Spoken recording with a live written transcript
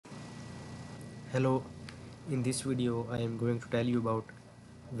Hello, in this video I am going to tell you about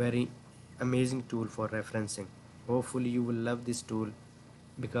very amazing tool for referencing. Hopefully you will love this tool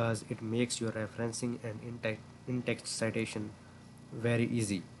because it makes your referencing and in-text citation very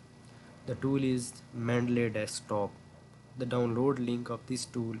easy. The tool is Mendeley Desktop. The download link of this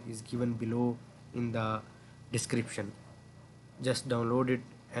tool is given below in the description. Just download it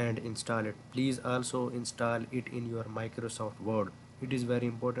and install it. Please also install it in your Microsoft Word. It is very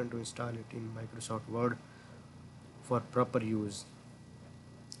important to install it in Microsoft Word for proper use.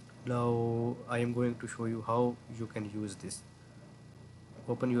 Now I am going to show you how you can use this.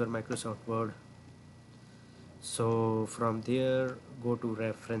 Open your Microsoft Word. So from there go to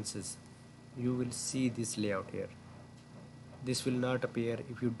references. You will see this layout here. This will not appear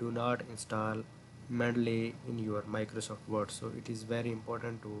if you do not install Mendeley in your Microsoft Word. So it is very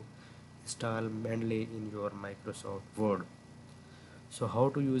important to install Mendeley in your Microsoft Word. So how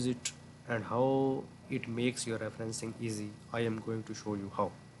to use it and how it makes your referencing easy, I am going to show you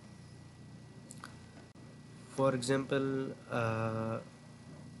how. For example,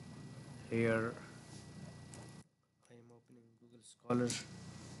 here I am opening Google Scholar.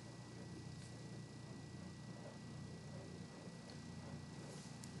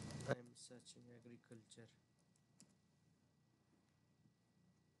 I am searching agriculture.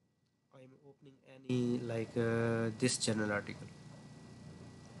 I am opening any like this journal article.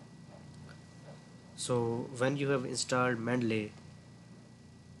 So when you have installed Mendeley,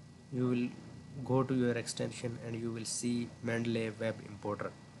 you will go to your extension and you will see Mendeley Web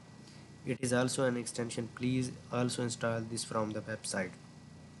Importer. It is also an extension. Please also install this from the website.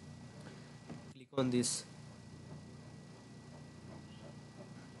 Click on this.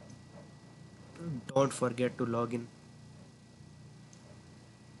 Don't forget to log in.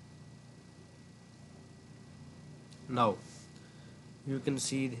 Now you can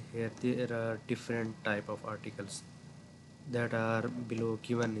see here there are different type of articles that are below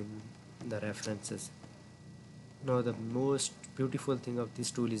given in the references. Now the most beautiful thing of this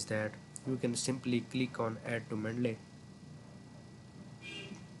tool is that you can simply click on add to Mendeley.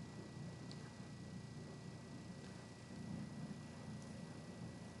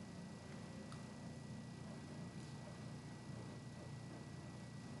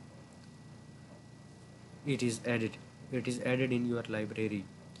 It is added. It is added in your library.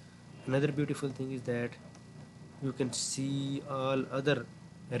 Another beautiful thing is that you can see all other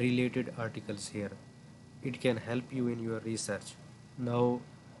related articles here. It can help you in your research. Now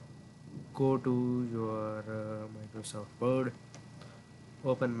go to your Microsoft Word,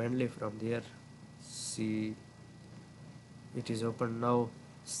 open Mendeley from there. See, it is open now.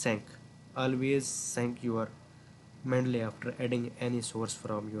 Sync. Always sync your Mendeley after adding any source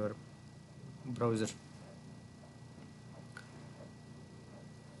from your browser.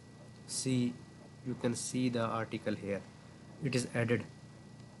 See, you can see the article here. It is added.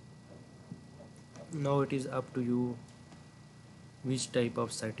 Now it is up to you which type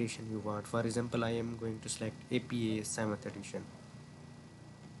of citation you want. For example, I am going to select APA 7th edition.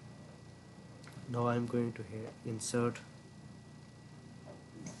 Now I am going to here insert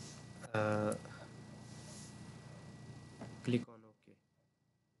uh, click on OK.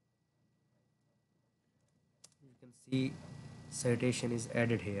 You can see citation is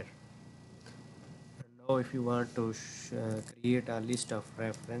added here. And now if you want to create a list of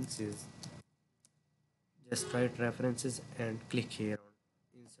references, just write references and click here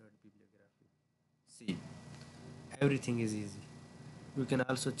on insert bibliography. See, everything is easy. You can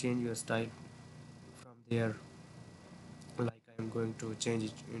also change your style from there. Like I am going to change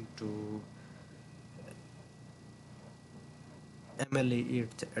it into MLA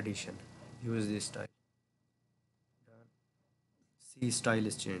 8th edition. Use this style. Done. See, style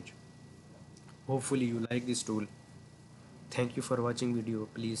is changed. Hopefully you like this tool. Thank you for watching video.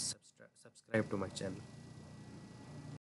 Please subscribe to my channel.